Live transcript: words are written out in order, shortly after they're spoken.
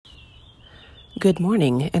Good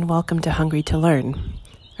morning and welcome to Hungry to Learn.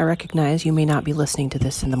 I recognize you may not be listening to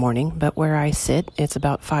this in the morning, but where I sit, it's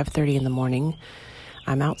about 5:30 in the morning.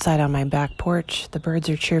 I'm outside on my back porch, the birds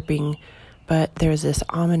are chirping, but there's this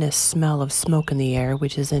ominous smell of smoke in the air,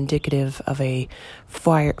 which is indicative of a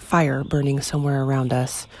fire burning somewhere around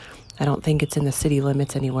us. I don't think it's in the city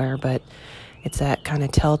limits anywhere, but it's that kind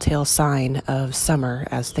of telltale sign of summer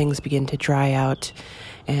as things begin to dry out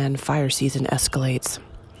and fire season escalates.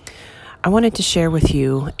 I wanted to share with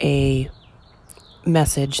you a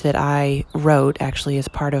message that I wrote actually as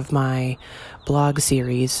part of my blog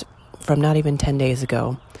series from not even 10 days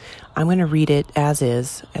ago. I'm going to read it as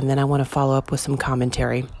is, and then I want to follow up with some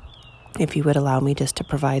commentary, if you would allow me just to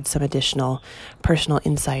provide some additional personal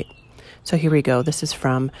insight. So here we go. This is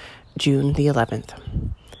from June the 11th.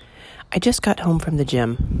 I just got home from the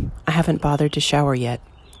gym. I haven't bothered to shower yet.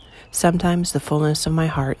 Sometimes the fullness of my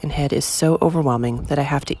heart and head is so overwhelming that I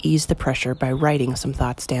have to ease the pressure by writing some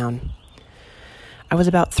thoughts down. I was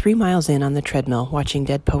about 3 miles in on the treadmill watching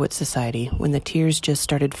Dead Poets Society when the tears just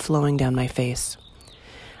started flowing down my face.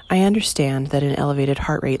 I understand that an elevated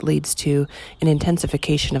heart rate leads to an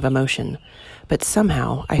intensification of emotion, but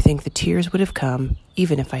somehow I think the tears would have come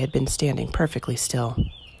even if I had been standing perfectly still.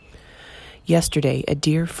 Yesterday, a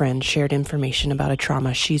dear friend shared information about a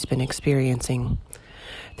trauma she's been experiencing.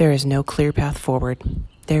 There is no clear path forward.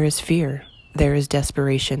 There is fear. There is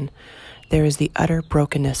desperation. There is the utter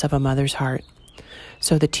brokenness of a mother's heart.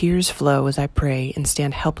 So the tears flow as I pray and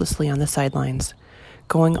stand helplessly on the sidelines,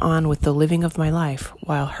 going on with the living of my life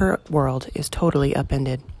while her world is totally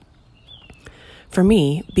upended. For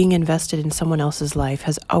me, being invested in someone else's life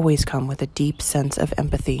has always come with a deep sense of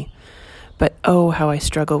empathy. But oh, how I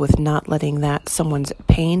struggle with not letting that someone's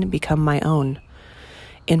pain become my own.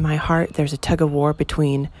 In my heart, there's a tug of war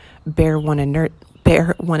between bear one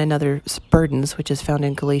another's burdens, which is found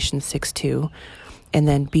in Galatians 6:2, and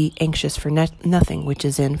then be anxious for nothing, which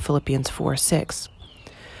is in Philippians 4:6.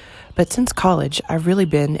 But since college, I've really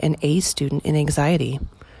been an A student in anxiety.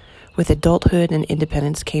 With adulthood and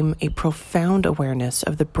independence came a profound awareness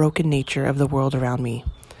of the broken nature of the world around me.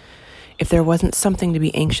 If there wasn't something to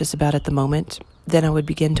be anxious about at the moment, then I would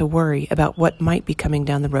begin to worry about what might be coming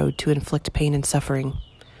down the road to inflict pain and suffering.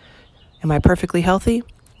 Am I perfectly healthy?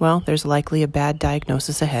 Well, there's likely a bad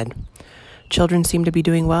diagnosis ahead. Children seem to be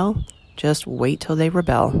doing well. Just wait till they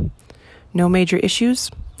rebel. No major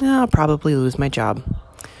issues? I'll probably lose my job.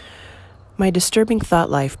 My disturbing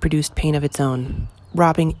thought life produced pain of its own.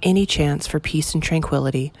 Robbing any chance for peace and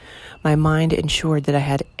tranquility, my mind ensured that I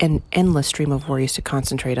had an endless stream of worries to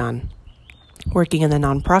concentrate on. Working in the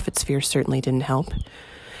nonprofit sphere certainly didn't help.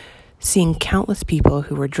 Seeing countless people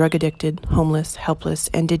who were drug addicted, homeless, helpless,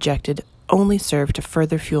 and dejected only served to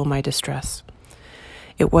further fuel my distress.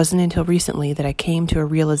 It wasn't until recently that I came to a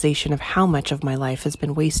realization of how much of my life has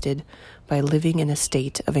been wasted by living in a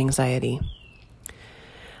state of anxiety.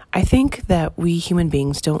 I think that we human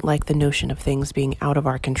beings don't like the notion of things being out of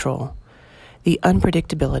our control. The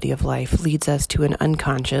unpredictability of life leads us to an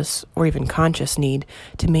unconscious or even conscious need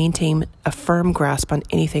to maintain a firm grasp on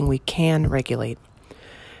anything we can regulate.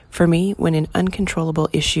 For me, when an uncontrollable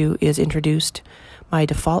issue is introduced, my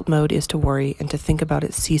default mode is to worry and to think about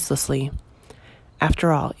it ceaselessly.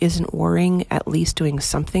 After all, isn't worrying at least doing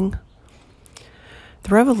something?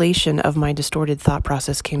 The revelation of my distorted thought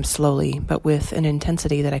process came slowly, but with an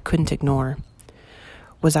intensity that I couldn't ignore.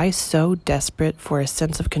 Was I so desperate for a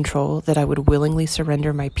sense of control that I would willingly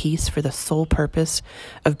surrender my peace for the sole purpose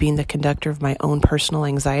of being the conductor of my own personal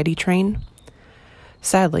anxiety train?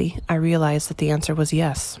 Sadly, I realized that the answer was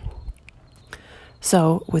yes.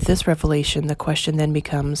 So, with this revelation, the question then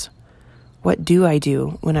becomes, what do I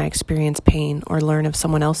do when I experience pain or learn of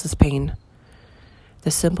someone else's pain?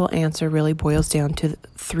 The simple answer really boils down to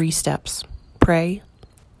 3 steps: pray,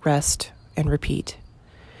 rest, and repeat.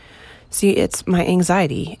 See, it's my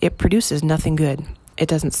anxiety. It produces nothing good. It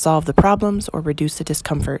doesn't solve the problems or reduce the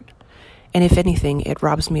discomfort. And if anything, it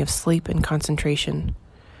robs me of sleep and concentration.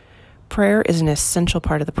 Prayer is an essential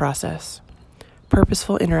part of the process.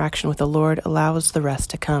 Purposeful interaction with the Lord allows the rest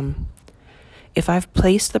to come. If I've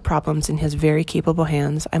placed the problems in His very capable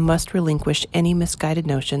hands, I must relinquish any misguided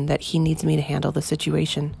notion that He needs me to handle the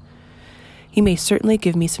situation. He may certainly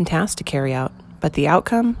give me some tasks to carry out, but the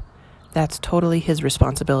outcome? That's totally His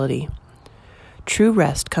responsibility. True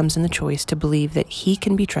rest comes in the choice to believe that He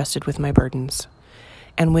can be trusted with my burdens.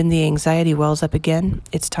 And when the anxiety wells up again,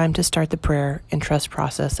 it's time to start the prayer and trust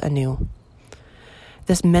process anew.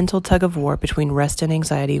 This mental tug of war between rest and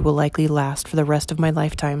anxiety will likely last for the rest of my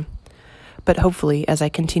lifetime. But hopefully, as I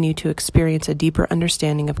continue to experience a deeper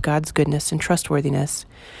understanding of God's goodness and trustworthiness,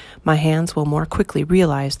 my hands will more quickly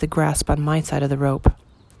realize the grasp on my side of the rope.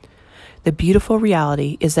 The beautiful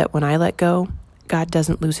reality is that when I let go, God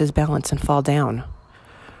doesn't lose his balance and fall down.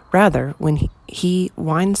 Rather, when he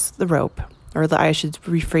winds the rope, or I should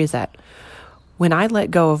rephrase that, when I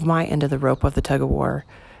let go of my end of the rope of the tug-of-war,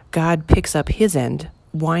 God picks up his end,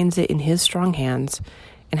 winds it in his strong hands,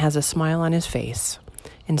 and has a smile on his face,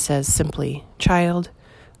 and says simply, "Child,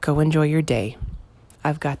 go enjoy your day.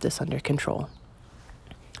 I've got this under control."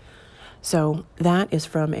 So that is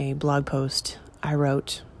from a blog post I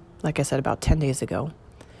wrote, like I said, about 10 days ago.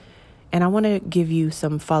 And I want to give you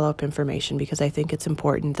some follow-up information because I think it's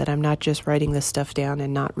important that I'm not just writing this stuff down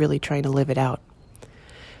and not really trying to live it out.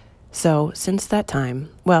 So since that time,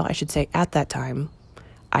 well, I should say at that time,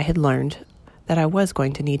 I had learned that I was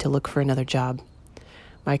going to need to look for another job.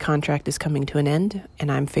 My contract is coming to an end,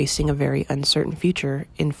 and I'm facing a very uncertain future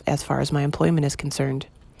as far as my employment is concerned.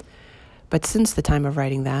 But since the time of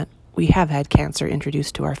writing that, we have had cancer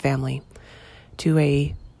introduced to our family, to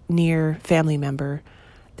a near family member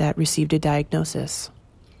that received a diagnosis.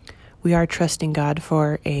 We are trusting God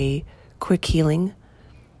for a quick healing.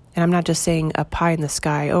 And I'm not just saying a pie in the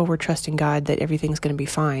sky, oh, we're trusting God that everything's going to be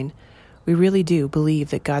fine. We really do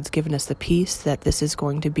believe that God's given us the peace that this is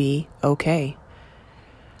going to be okay.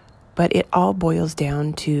 But it all boils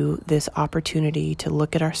down to this opportunity to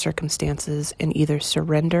look at our circumstances and either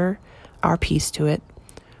surrender our peace to it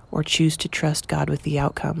or choose to trust God with the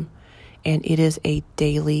outcome. And it is a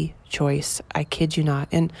daily choice. I kid you not.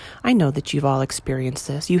 And I know that you've all experienced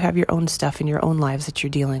this. You have your own stuff in your own lives that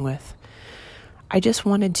you're dealing with. I just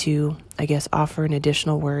wanted to, offer an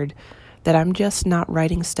additional word that I'm just not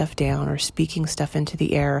writing stuff down or speaking stuff into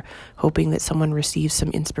the air, hoping that someone receives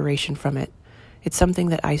some inspiration from it. It's something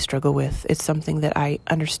that I struggle with. It's something that I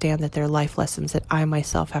understand that there are life lessons that I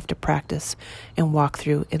myself have to practice and walk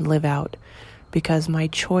through and live out because my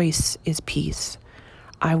choice is peace.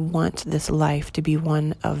 I want this life to be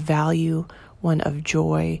one of value, one of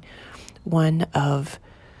joy, one of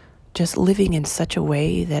just living in such a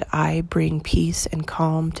way that I bring peace and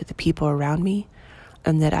calm to the people around me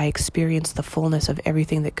and that I experience the fullness of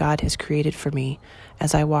everything that God has created for me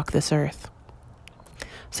as I walk this earth.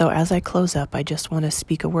 So as I close up, I just want to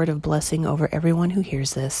speak a word of blessing over everyone who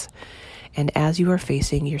hears this. And as you are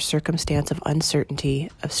facing your circumstance of uncertainty,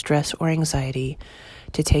 of stress or anxiety,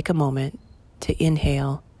 to take a moment to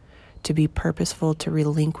inhale, to be purposeful, to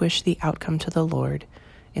relinquish the outcome to the Lord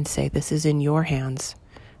and say, this is in your hands.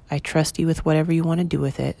 I trust you with whatever you want to do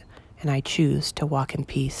with it, and I choose to walk in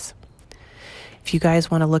peace. If you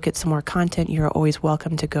guys want to look at some more content, you're always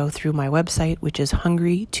welcome to go through my website, which is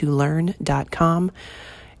hungrytolearn.com.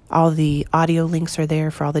 All the audio links are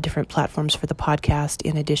there for all the different platforms for the podcast,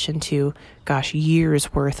 in addition to,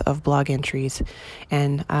 years worth of blog entries.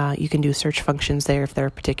 And you can do search functions there if there are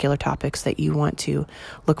particular topics that you want to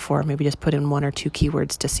look for. Maybe just put in 1 or 2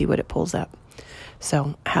 keywords to see what it pulls up.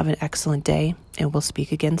 So have an excellent day, and we'll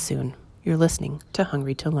speak again soon. You're listening to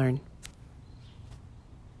Hungry to Learn.